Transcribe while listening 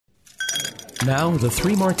Now, the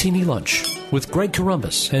Three Martini Lunch with Greg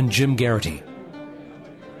Corombos and Jim Geraghty.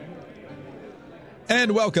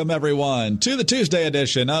 And welcome, everyone, to the Tuesday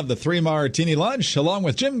edition of the Three Martini Lunch, along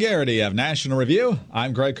with Jim Geraghty of National Review.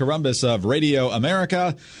 I'm Greg Corombos of Radio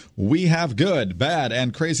America. We have good, bad,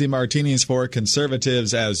 and crazy martinis for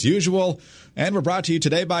conservatives as usual. And we're brought to you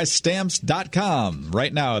today by Stamps.com.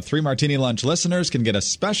 Right now, Three Martini Lunch listeners can get a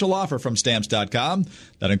special offer from Stamps.com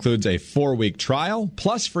that includes a 4-week trial,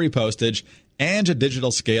 plus free postage, and a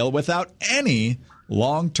digital scale without any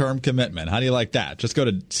long-term commitment. How do you like that? Just go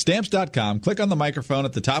to Stamps.com, click on the microphone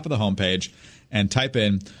at the top of the homepage, and type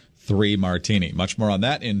in 3 Martini. Much more on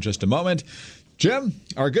that in just a moment. Jim,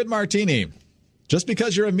 our good martini. Just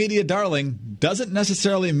because you're a media darling doesn't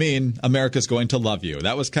necessarily mean America's going to love you.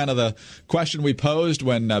 That was kind of the question we posed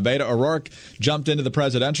when Beto O'Rourke jumped into the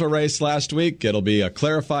presidential race last week. It'll be a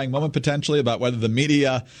clarifying moment potentially about whether the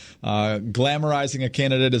media glamorizing a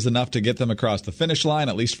candidate is enough to get them across the finish line,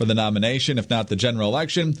 at least for the nomination, if not the general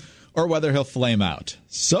election, or whether he'll flame out.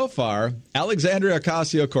 So far, Alexandria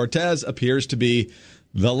Ocasio-Cortez appears to be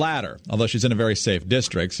the latter, although she's in a very safe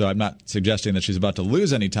district, so I'm not suggesting that she's about to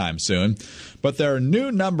lose anytime soon. But there are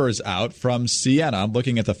new numbers out from Siena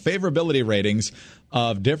looking at the favorability ratings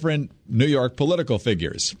of different New York political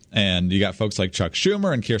figures. And you got folks like Chuck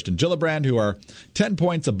Schumer and Kirsten Gillibrand who are 10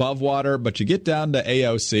 points above water, but you get down to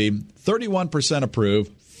AOC, 31% approve,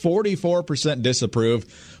 44%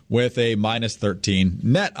 disapprove, with a minus 13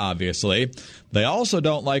 net, obviously. They also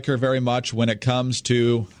don't like her very much when it comes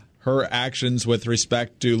to her actions with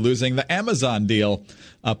respect to losing the Amazon deal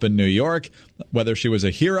up in New York. Whether she was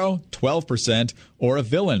a hero, 12%, or a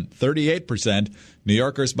villain, 38%. New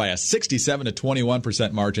Yorkers, by a 67 to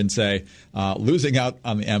 21% margin, say losing out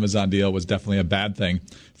on the Amazon deal was definitely a bad thing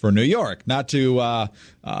for New York. Not to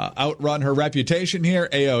outrun her reputation here,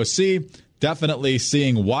 AOC definitely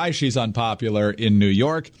seeing why she's unpopular in New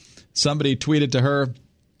York. Somebody tweeted to her,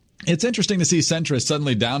 "It's interesting to see centrists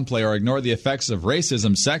suddenly downplay or ignore the effects of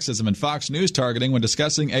racism, sexism, and Fox News targeting when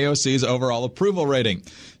discussing AOC's overall approval rating."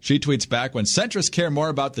 She tweets back, "When centrists care more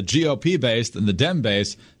about the GOP base than the Dem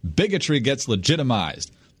base, bigotry gets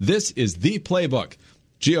legitimized. This is the playbook.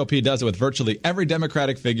 GOP does it with virtually every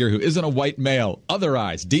Democratic figure who isn't a white male,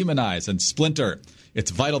 otherize, demonize, and splinter. It's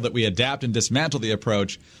vital that we adapt and dismantle the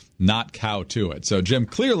approach, not cow to it." So, Jim,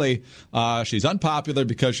 clearly she's unpopular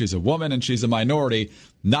because she's a woman and she's a minority,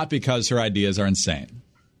 not because her ideas are insane.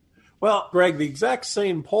 Well, Greg, the exact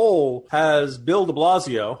same poll has Bill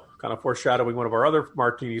DeBlasio, kind of foreshadowing one of our other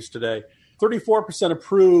martinis today, 34%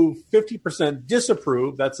 approve, 50%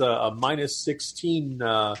 disapprove. That's a minus 16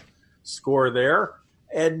 score there.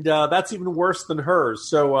 And that's even worse than hers.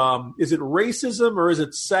 So is it racism or is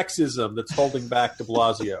it sexism that's holding back de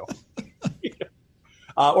Blasio?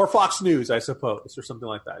 Or Fox News, I suppose, or something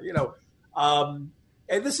like that.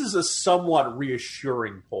 And this is a somewhat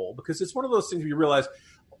reassuring poll because it's one of those things where you realize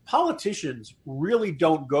politicians really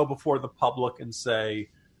don't go before the public and say,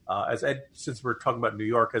 since we're talking about New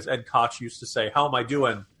York, as Ed Koch used to say, "How am I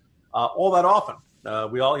doing?" All that often.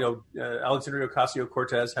 We all, Alexandria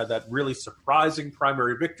Ocasio-Cortez had that really surprising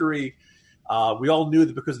primary victory. We all knew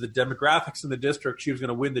that because of the demographics in the district, she was going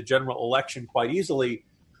to win the general election quite easily.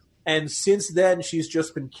 And since then, she's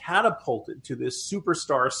just been catapulted to this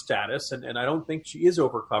superstar status. And I don't think she is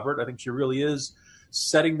overcovered. I think she really is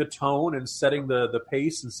setting the tone and setting the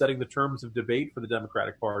pace and setting the terms of debate for the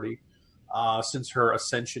Democratic Party since her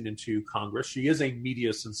ascension into Congress. She is a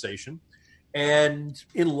media sensation. And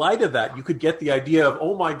in light of that, you could get the idea of,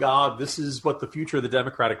 oh, my God, this is what the future of the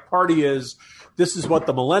Democratic Party is. This is what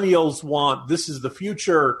the millennials want. This is the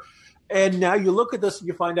future. And now you look at this and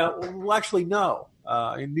you find out, well, actually, no.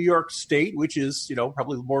 In New York State, which is,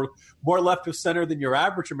 probably more left of center than your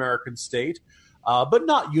average American state, but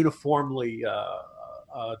not uniformly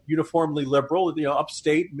liberal,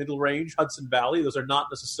 upstate, middle range, Hudson Valley. Those are not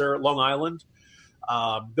necessarily Long Island.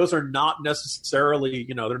 Those are not necessarily,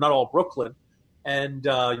 they're not all Brooklyn. And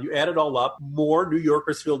you add it all up, more New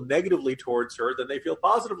Yorkers feel negatively towards her than they feel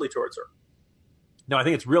positively towards her. Now, I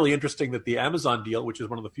think it's really interesting that the Amazon deal, which is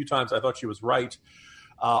one of the few times I thought she was right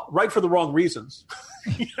for the wrong reasons.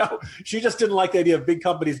 She just didn't like the idea of big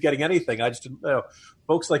companies getting anything. I just didn't know.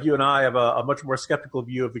 Folks like you and I have a much more skeptical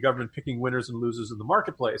view of the government picking winners and losers in the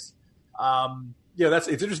marketplace.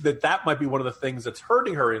 It's interesting that might be one of the things that's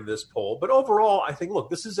hurting her in this poll. But overall, I think, look,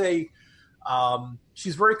 this is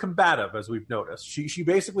she's very combative, as we've noticed. She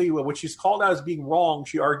basically, what she's called out as being wrong,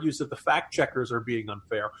 she argues that the fact checkers are being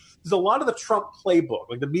unfair. There's a lot of the Trump playbook,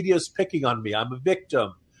 like the media is picking on me. I'm a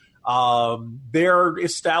victim. Their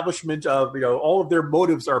establishment of, all of their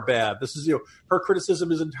motives are bad. This is, her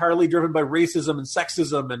criticism is entirely driven by racism and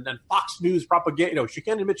sexism and Fox News propaganda. She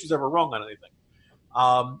can't admit she's ever wrong on anything.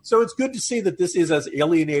 So it's good to see that this is as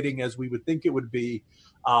alienating as we would think it would be.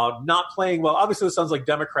 Not playing well. Obviously, it sounds like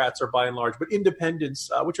Democrats are by and large, but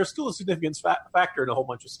independents, which are still a significant factor in a whole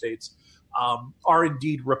bunch of states, are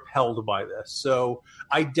indeed repelled by this. So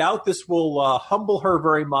I doubt this will humble her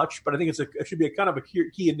very much, but I think it should be a kind of a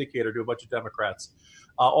key indicator to a bunch of Democrats.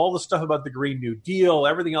 All the stuff about the Green New Deal,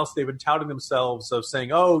 everything else they've been touting themselves of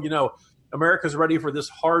saying, America's ready for this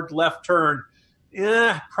hard left turn.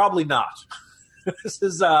 Probably not. This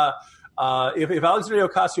is if Alexandria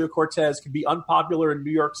Ocasio-Cortez can be unpopular in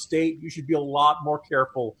New York State, you should be a lot more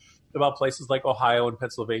careful about places like Ohio and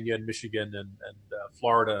Pennsylvania and Michigan and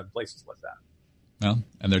Florida and places like that. Well,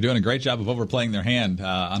 and they're doing a great job of overplaying their hand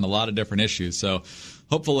on a lot of different issues. So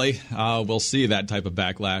hopefully we'll see that type of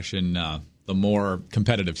backlash in the more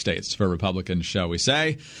competitive states for Republicans, shall we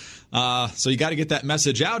say. So you got to get that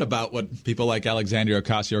message out about what people like Alexandria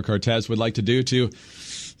Ocasio-Cortez would like to do to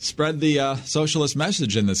spread the socialist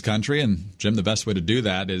message in this country. And, Jim, the best way to do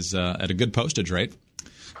that is at a good postage rate.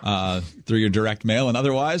 Through your direct mail and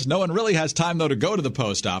otherwise. No one really has time, though, to go to the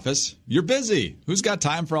post office. You're busy. Who's got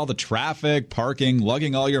time for all the traffic, parking,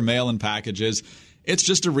 lugging all your mail and packages? It's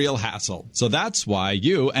just a real hassle. So that's why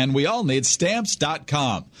you and we all need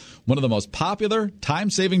Stamps.com, one of the most popular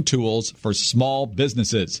time-saving tools for small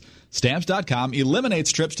businesses. Stamps.com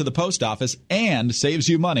eliminates trips to the post office and saves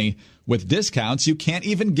you money with discounts you can't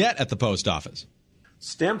even get at the post office.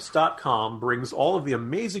 Stamps.com brings all of the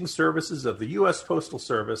amazing services of the U.S. Postal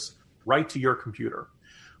Service right to your computer.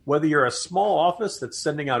 Whether you're a small office that's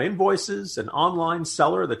sending out invoices, an online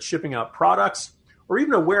seller that's shipping out products, or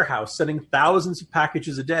even a warehouse sending thousands of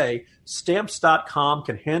packages a day, Stamps.com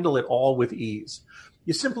can handle it all with ease.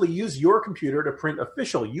 You simply use your computer to print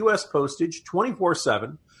official U.S. postage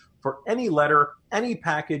 24/7 for any letter, any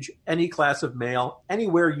package, any class of mail,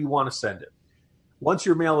 anywhere you want to send it. Once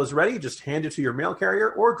your mail is ready, just hand it to your mail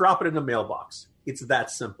carrier or drop it in a mailbox. It's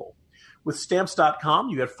that simple. With Stamps.com,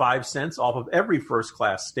 you get 5 cents off of every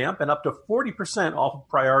first-class stamp and up to 40% off of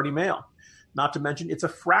priority mail. Not to mention, it's a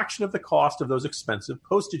fraction of the cost of those expensive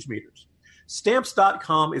postage meters.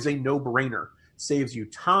 Stamps.com is a no-brainer. Saves you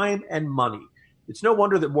time and money. It's no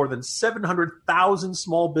wonder that more than 700,000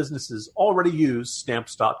 small businesses already use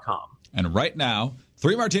Stamps.com. And right now,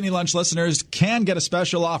 3 Martini Lunch listeners can get a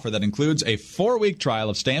special offer that includes a 4-week trial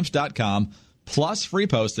of Stamps.com plus free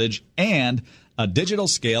postage and a digital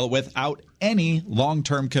scale without any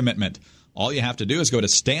long-term commitment. All you have to do is go to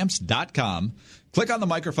Stamps.com, click on the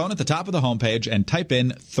microphone at the top of the homepage, and type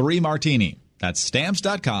in 3 Martini. That's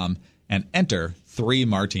Stamps.com and enter 3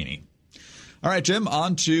 Martini. All right, Jim,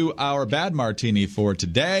 on to our bad martini for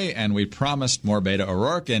today, and we promised more Beto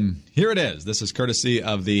O'Rourke, and here it is. This is courtesy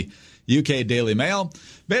of the UK Daily Mail.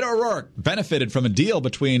 Beto O'Rourke benefited from a deal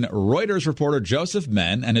between Reuters reporter Joseph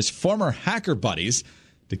Menn and his former hacker buddies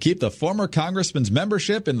to keep the former congressman's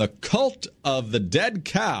membership in the cult of the dead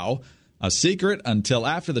cow a secret until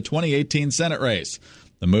after the 2018 Senate race.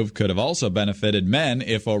 The move could have also benefited Menn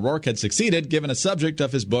if O'Rourke had succeeded, given a subject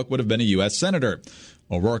of his book would have been a U.S. senator.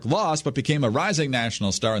 O'Rourke lost, but became a rising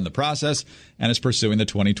national star in the process and is pursuing the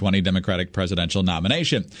 2020 Democratic presidential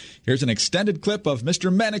nomination. Here's an extended clip of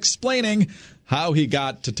Mr. Menn explaining how he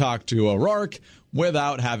got to talk to O'Rourke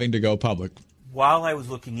without having to go public. While I was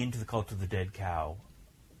looking into the cult of the dead cow,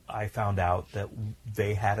 I found out that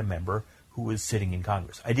they had a member who was sitting in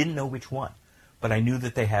Congress. I didn't know which one, but I knew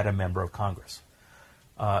that they had a member of Congress.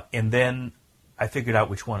 And then I figured out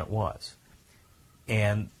which one it was.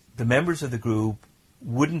 And the members of the group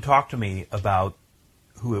wouldn't talk to me about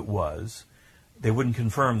who it was. They wouldn't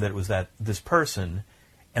confirm that it was this person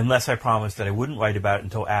unless I promised that I wouldn't write about it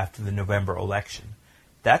until after the November election.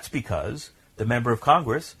 That's because the member of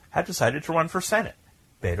Congress had decided to run for Senate.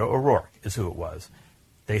 Beto O'Rourke is who it was.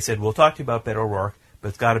 They said, we'll talk to you about Beto O'Rourke, but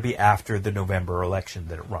it's got to be after the November election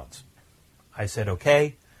that it runs. I said,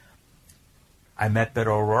 okay. I met Beto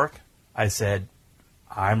O'Rourke. I said,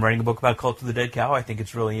 I'm writing a book about Cult of the Dead Cow. I think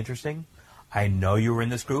it's really interesting. I know you were in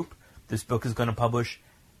this group. This book is going to publish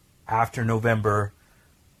after November,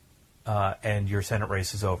 and your Senate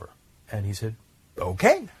race is over. And he said,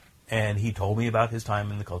 okay. And he told me about his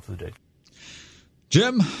time in the Cult of the Dead.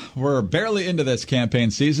 Jim, we're barely into this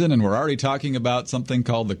campaign season, and we're already talking about something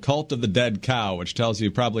called the Cult of the Dead Cow, which tells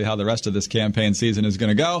you probably how the rest of this campaign season is going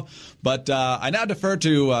to go. But I now defer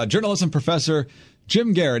to journalism professor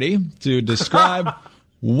Jim Geraghty to describe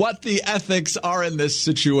what the ethics are in this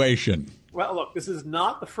situation. Well, look, this is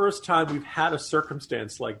not the first time we've had a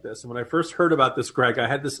circumstance like this. And when I first heard about this, Greg, I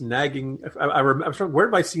had this nagging. I was trying, where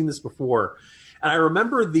have I seen this before? And I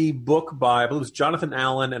remember the book by, I believe it was Jonathan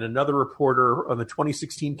Allen and another reporter on the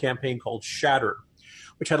 2016 campaign called Shattered,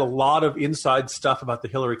 which had a lot of inside stuff about the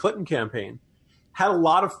Hillary Clinton campaign, had a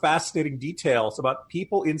lot of fascinating details about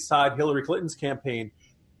people inside Hillary Clinton's campaign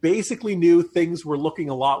basically knew things were looking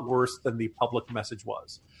a lot worse than the public message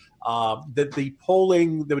was. That the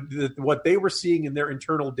polling, what they were seeing in their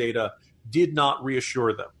internal data did not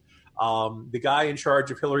reassure them. The guy in charge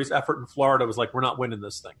of Hillary's effort in Florida was like, we're not winning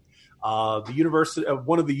this thing. The university,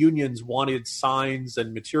 one of the unions wanted signs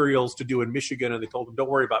and materials to do in Michigan, and they told them, don't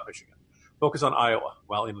worry about Michigan. Focus on Iowa.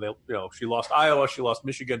 Well, she lost Iowa, she lost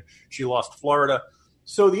Michigan, she lost Florida.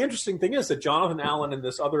 So the interesting thing is that Jonathan Allen and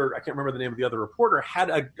this other, I can't remember the name of the other reporter,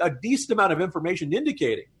 had a decent amount of information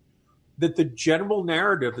indicating that the general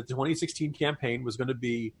narrative that the 2016 campaign was going to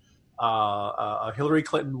be a Hillary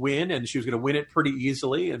Clinton win, and she was going to win it pretty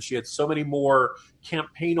easily, and she had so many more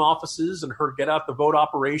campaign offices, and her get out the vote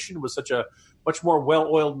operation was such a much more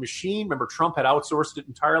well-oiled machine. Remember, Trump had outsourced it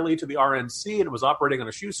entirely to the RNC, and it was operating on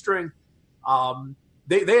a shoestring.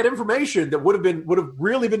 They had information that would have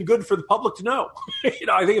really been good for the public to know.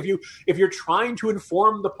 I think if you're trying to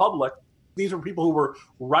inform the public, these were people who were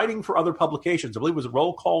writing for other publications. I believe it was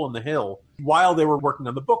Roll Call on the Hill while they were working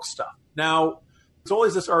on the book stuff. Now, there's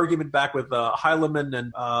always this argument back with Heilemann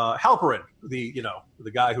and Halperin,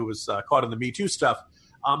 the guy who was caught in the Me Too stuff,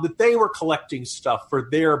 that they were collecting stuff for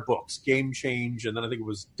their books, Game Change, and then I think it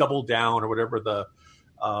was Double Down or whatever the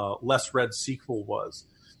less read sequel was.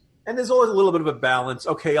 And there's always a little bit of a balance.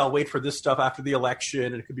 Okay, I'll wait for this stuff after the election,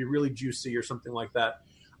 and it could be really juicy or something like that.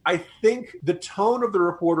 I think the tone of the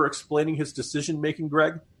reporter explaining his decision-making,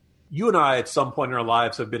 Greg, you and I at some point in our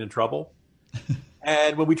lives have been in trouble.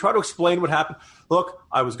 And when we try to explain what happened, look,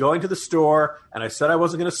 I was going to the store, and I said I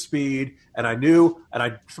wasn't going to speed, and I knew, and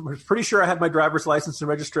I was pretty sure I had my driver's license and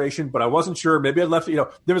registration, but I wasn't sure. Maybe I left,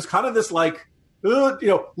 there was kind of this like,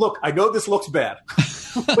 look, I know this looks bad.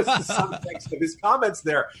 Was the subtext of his comments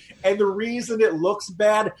there. And the reason it looks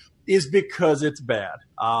bad is because it's bad.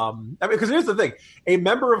 Because here's the thing. A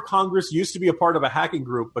member of Congress used to be a part of a hacking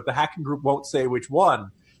group, but the hacking group won't say which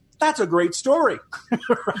one. That's a great story,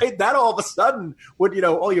 right? That all of a sudden would,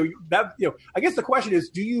 I guess the question is,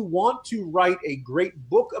 do you want to write a great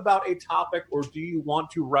book about a topic, or do you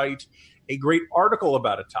want to write a great article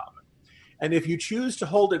about a topic? And if you choose to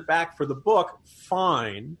hold it back for the book,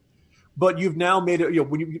 fine. But you've now made it,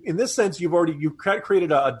 in this sense, you've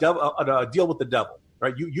created a deal with the devil,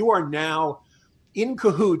 right? You are now in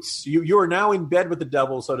cahoots. You are now in bed with the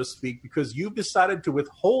devil, so to speak, because you've decided to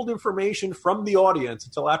withhold information from the audience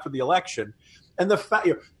until after the election. And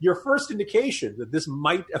your first indication that this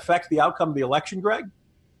might affect the outcome of the election, Greg,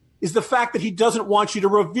 is the fact that he doesn't want you to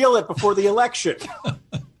reveal it before the election.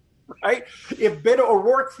 Right? If Beto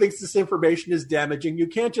O'Rourke thinks this information is damaging, you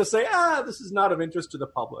can't just say, this is not of interest to the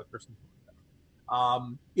public or something like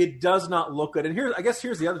that. It does not look good. And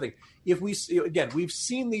here's the other thing. If we've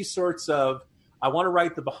seen these sorts of, I want to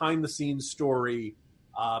write the behind the scenes story.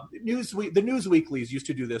 The news weeklies used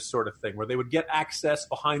to do this sort of thing where they would get access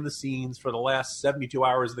behind the scenes for the last 72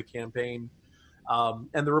 hours of the campaign.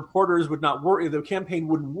 And the reporters would not worry, the campaign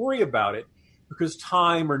wouldn't worry about it, because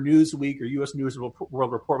Time or Newsweek or U.S. News World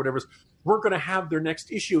Report, whatever, weren't going to have their next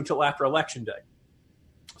issue until after Election Day.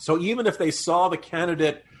 So even if they saw the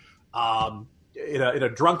candidate in a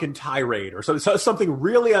drunken tirade or something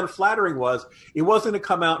really unflattering, it wasn't going to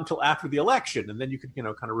come out until after the election, and then you could kind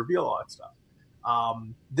of reveal all that stuff.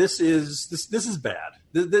 This is bad.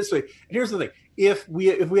 This way. And here's the thing: if we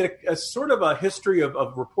had a sort of a history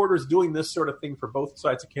of reporters doing this sort of thing for both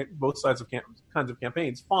sides of kinds of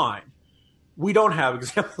campaigns, fine. We don't have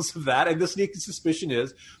examples of that, and the sneaky suspicion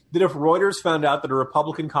is that if Reuters found out that a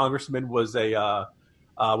Republican congressman was a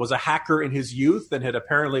hacker in his youth and had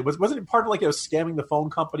apparently wasn't it part of scamming the phone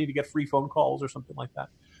company to get free phone calls or something like that.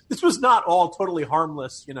 This was not all totally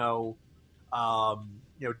harmless, defacing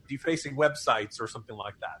websites or something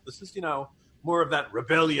like that. This is more of that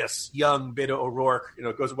rebellious young Beto O'Rourke.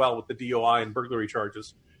 Goes well with the DOI and burglary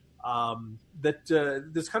charges.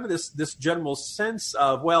 There's kind of this general sense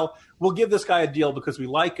of, well, we'll give this guy a deal because we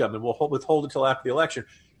like him, and we'll withhold it until after the election.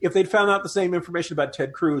 If they'd found out the same information about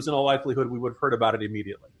Ted Cruz, in all likelihood, we would have heard about it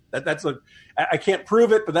immediately. I can't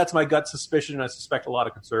prove it, but that's my gut suspicion, and I suspect a lot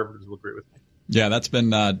of conservatives will agree with me. Yeah, that's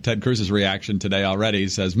been Ted Cruz's reaction today already. He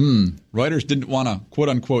says, Reuters didn't want to,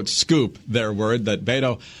 quote-unquote, scoop their word that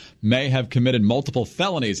Beto may have committed multiple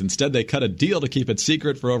felonies. Instead, they cut a deal to keep it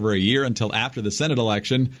secret for over a year until after the Senate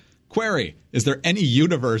election. Query, is there any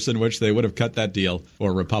universe in which they would have cut that deal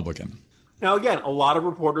for a Republican? Now, again, a lot of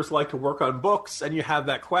reporters like to work on books, and you have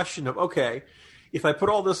that question of, okay, if I put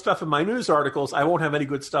all this stuff in my news articles, I won't have any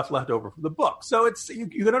good stuff left over for the book. So it's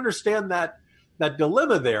you can understand that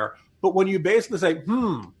dilemma there. But when you basically say,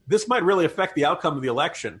 this might really affect the outcome of the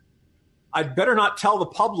election, I'd better not tell the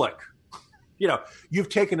public. You've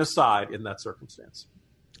taken a side in that circumstance.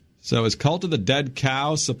 So is Cult of the Dead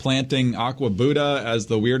Cow supplanting Aqua Buddha as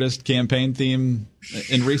the weirdest campaign theme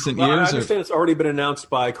in recent years? I understand it's already been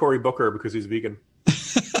announced by Cory Booker because he's vegan.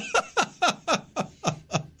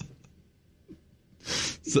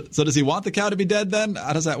 So does he want the cow to be dead then?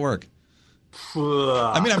 How does that work?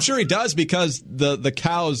 I mean, I'm sure he does because the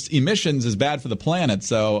cow's emissions is bad for the planet.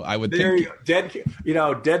 So I would think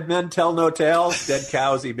dead men tell no tales. Dead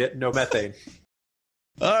cows emit no methane.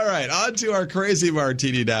 All right, on to our crazy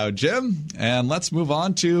martini now, Jim. And let's move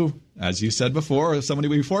on to, as you said before, somebody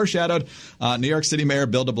we foreshadowed, New York City Mayor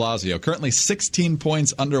Bill de Blasio, currently 16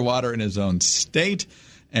 points underwater in his own state.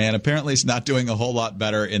 And apparently he's not doing a whole lot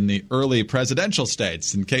better in the early presidential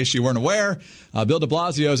states. In case you weren't aware, Bill de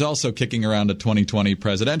Blasio is also kicking around a 2020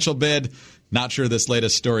 presidential bid. Not sure this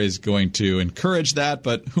latest story is going to encourage that,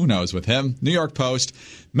 but who knows with him. New York Post,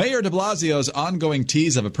 Mayor de Blasio's ongoing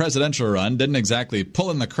tease of a presidential run didn't exactly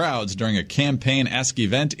pull in the crowds during a campaign-esque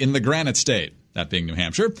event in the Granite State, that being New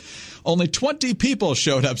Hampshire. Only 20 people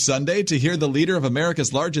showed up Sunday to hear the leader of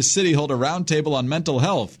America's largest city hold a roundtable on mental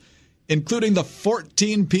health, including the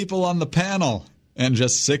 14 people on the panel and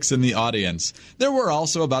just 6 in the audience. There were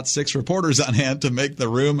also about 6 reporters on hand to make the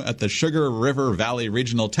room at the Sugar River Valley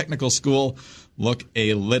Regional Technical School look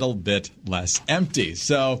a little bit less empty.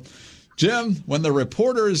 So, Jim, when the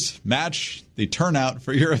reporters match the turnout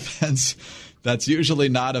for your events, that's usually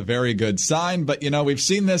not a very good sign. But, we've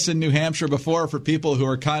seen this in New Hampshire before for people who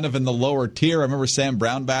are kind of in the lower tier. I remember Sam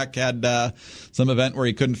Brownback had some event where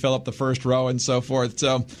he couldn't fill up the first row and so forth.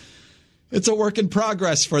 So it's a work in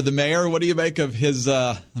progress for the mayor. What do you make of his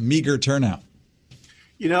meager turnout?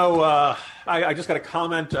 I just got a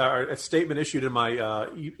comment, a statement issued in my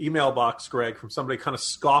email box, Greg, from somebody kind of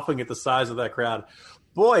scoffing at the size of that crowd.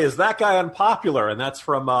 Boy, is that guy unpopular. And that's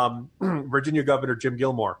from Virginia Governor Jim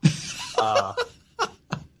Gilmore,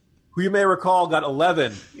 who you may recall got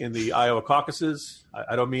 11 in the Iowa caucuses.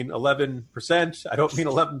 I don't mean 11%. I don't mean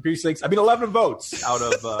 11 precincts. I mean 11 votes out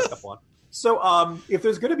of a couple. So if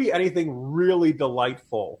there's going to be anything really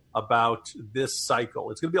delightful about this cycle,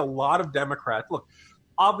 it's going to be a lot of Democrats. Look,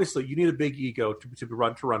 obviously, you need a big ego to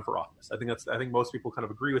run for office. I think most people kind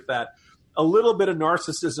of agree with that. A little bit of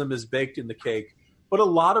narcissism is baked in the cake, but a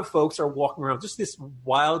lot of folks are walking around just this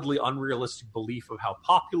wildly unrealistic belief of how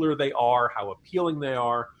popular they are, how appealing they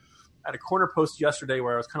are. I had a corner post yesterday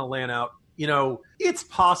where I was kind of laying out, it's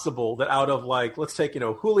possible that out of let's take,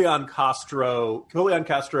 Julian Castro,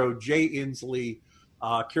 Jay Inslee,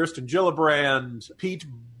 Kirsten Gillibrand, Pete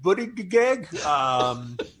Buttigieg,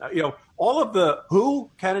 all of the who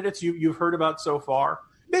candidates you've heard about so far,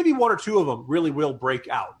 maybe 1 or 2 of them really will break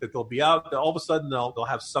out, that they'll be out, that all of a sudden they'll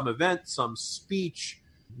have some event, some speech,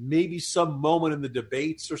 maybe some moment in the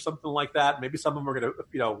debates or something like that. Maybe some of them are going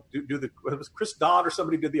to, do it was Chris Dodd or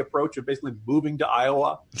somebody did the approach of basically moving to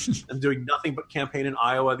Iowa and doing nothing but campaign in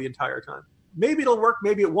Iowa the entire time. Maybe it'll work,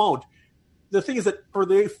 maybe it won't. The thing is that for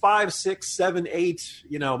the 5, 6, 7, 8,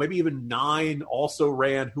 maybe even 9 also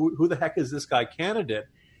ran, who the heck is this guy candidate?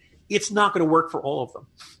 It's not going to work for all of them.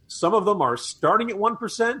 Some of them are starting at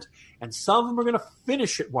 1%, and some of them are going to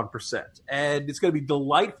finish at 1%. And it's going to be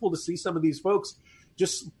delightful to see some of these folks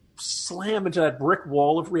just slam into that brick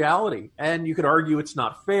wall of reality. And you could argue it's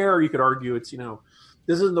not fair. You could argue it's, this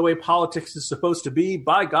isn't the way politics is supposed to be.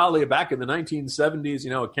 By golly, back in the 1970s,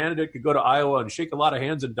 a candidate could go to Iowa and shake a lot of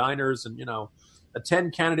hands in diners and,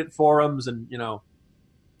 attend candidate forums and,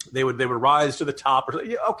 they would rise to the top.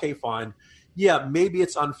 Okay, fine. Yeah, maybe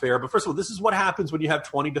it's unfair. But first of all, this is what happens when you have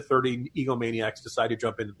 20 to 30 egomaniacs decide to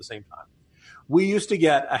jump in at the same time. We used to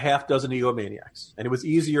get a half dozen egomaniacs, and it was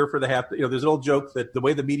easier for the half. There's an old joke that the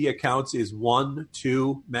way the media counts is 1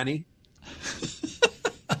 too many.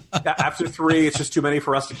 After 3, it's just too many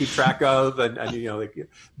for us to keep track of, and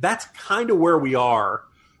that's kind of where we are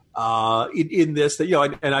in this.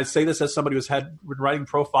 That and I say this as somebody who's been writing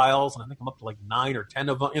profiles, and I think I'm up to 9 or 10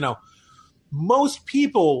 of them. Most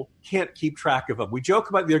people can't keep track of them. We joke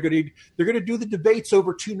about they're going to do the debates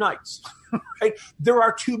over 2 nights. Right? There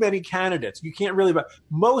are too many candidates. You can't really. But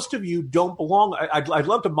most of you don't belong. I'd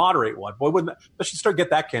love to moderate one. Boy, wouldn't let's just get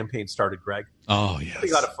that campaign started, Greg. Oh yes,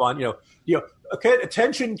 a lot of fun. Okay,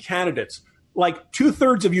 attention candidates.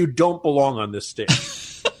 2/3 of you don't belong on this stage.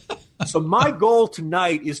 So my goal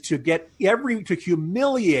tonight is to get to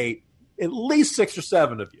humiliate at least 6 or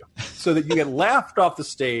 7 of you, so that you get laughed off the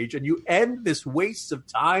stage and you end this waste of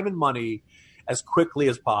time and money as quickly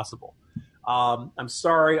as possible. I'm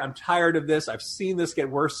sorry. I'm tired of this. I've seen this get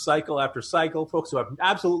worse cycle after cycle. Folks who have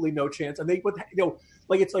absolutely no chance. And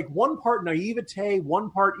it's like one part naivete,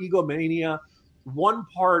 one part egomania, one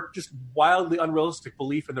part just wildly unrealistic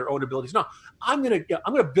belief in their own abilities. No, I'm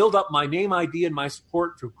gonna build up my name ID and my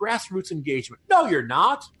support through grassroots engagement. No, you're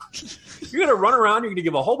not. You're gonna run around. You're gonna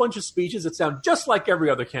give a whole bunch of speeches that sound just like every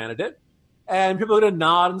other candidate, and people are gonna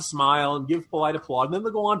nod and smile and give polite applause. And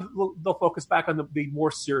then they'll focus back on the more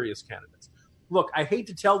serious candidates. Look, I hate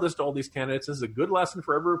to tell this to all these candidates. This is a good lesson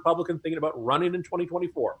for every Republican thinking about running in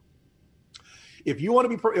 2024. If you want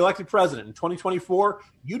to be elected president in 2024,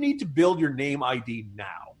 you need to build your name ID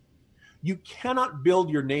now. You cannot build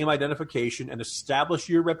your name identification and establish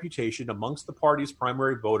your reputation amongst the party's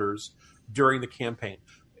primary voters during the campaign.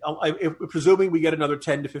 Presuming we get another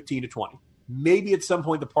 10 to 15 to 20. Maybe at some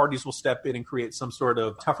point the parties will step in and create some sort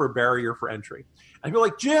of tougher barrier for entry. And you're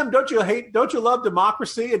like, Jim, don't you love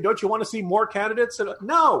democracy, and don't you want to see more candidates? And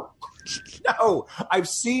no, I've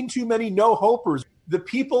seen too many no-hopers. The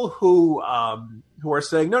people who are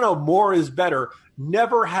saying, no, more is better,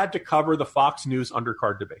 never had to cover the Fox News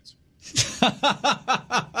undercard debates.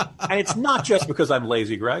 And it's not just because I'm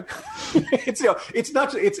lazy, Greg. It's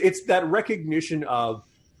that recognition of,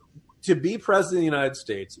 to be president of the United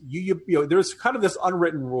States, there's kind of this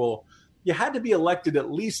unwritten rule. You had to be elected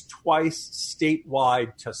at least twice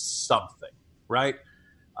statewide to something, right?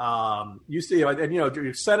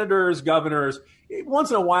 Senators, governors. Once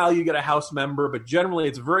in a while, you get a House member, but generally,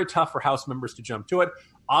 it's very tough for House members to jump to it.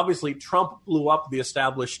 Obviously, Trump blew up the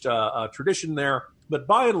established tradition there, but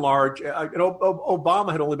by and large,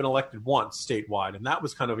 Obama had only been elected once statewide, and that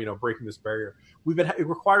was kind of breaking this barrier. We've been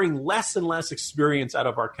requiring less and less experience out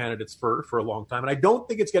of our candidates for a long time, and I don't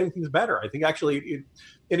think it's getting things better. I think actually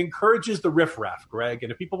it encourages the riffraff, Greg.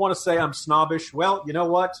 And if people want to say I'm snobbish, well, you know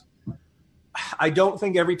what? I don't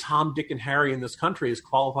think every Tom, Dick, and Harry in this country is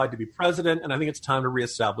qualified to be president, and I think it's time to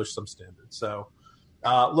reestablish some standards. So,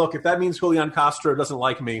 look, if that means Julian Castro doesn't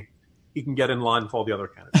like me, he can get in line with all the other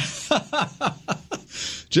candidates.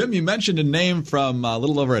 Jim, you mentioned a name from a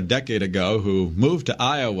little over a decade ago who moved to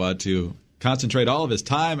Iowa to concentrate all of his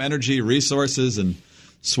time, energy, resources, and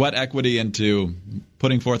sweat equity into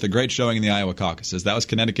putting forth a great showing in the Iowa caucuses. That was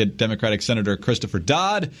Connecticut Democratic Senator Christopher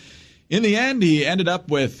Dodd. In the end, he ended up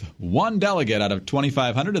with one delegate out of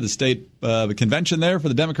 2,500 of the state convention there for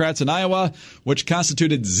the Democrats in Iowa, which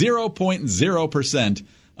constituted 0.0%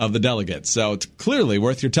 of the delegates. So it's clearly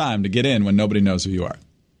worth your time to get in when nobody knows who you are.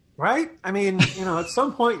 Right? I mean, at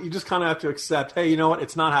some point you just kind of have to accept, hey, you know what?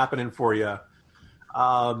 It's not happening for you. But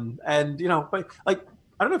I don't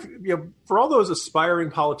know if, for all those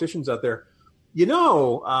aspiring politicians out there,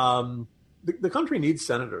 the country needs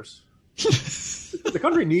senators. The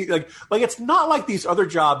country needs it's not like these other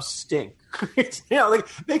jobs stink. It's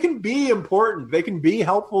they can be important, they can be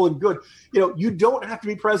helpful and good. You don't have to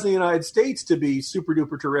be president of the United States to be super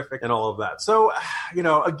duper terrific and all of that. So,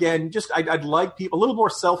 again, I'd like people a little more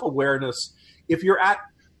self-awareness. If you're at,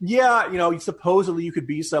 supposedly you could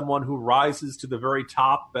be someone who rises to the very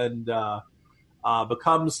top and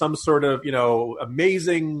becomes some sort of,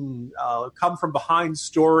 amazing come from behind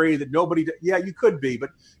story that nobody. Yeah, you could be, but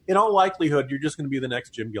in all likelihood, you're just going to be the next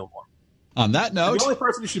Jim Gilmore. On that note, the only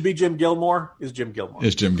person who should be Jim Gilmore is Jim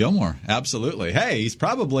Gilmore. Absolutely. Hey, he's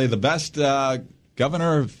probably the best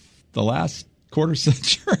governor of the last quarter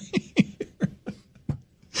century.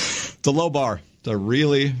 It's a low bar. It's a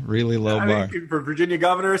really, really low bar. For Virginia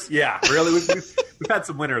governors, yeah, really. We've had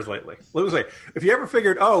some winners lately. Let me say, if you ever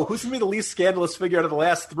figured, who's going to be the least scandalous figure out of the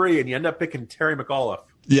last three, and you end up picking Terry McAuliffe.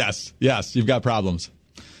 Yes, you've got problems.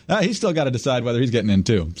 He's still got to decide whether he's getting in,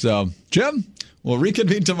 too. So, Jim, we'll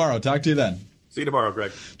reconvene tomorrow. Talk to you then. See you tomorrow,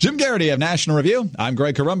 Greg. Jim Geraghty of National Review. I'm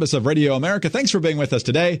Greg Corombos of Radio America. Thanks for being with us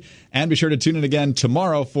today. And be sure to tune in again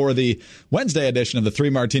tomorrow for the Wednesday edition of the 3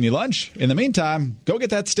 Martini Lunch. In the meantime, go get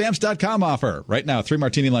that Stamps.com offer. Right now, 3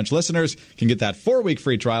 Martini Lunch listeners can get that 4-week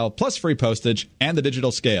free trial plus free postage and the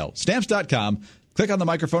digital scale. Stamps.com. Click on the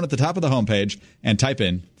microphone at the top of the homepage and type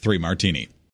in 3 Martini.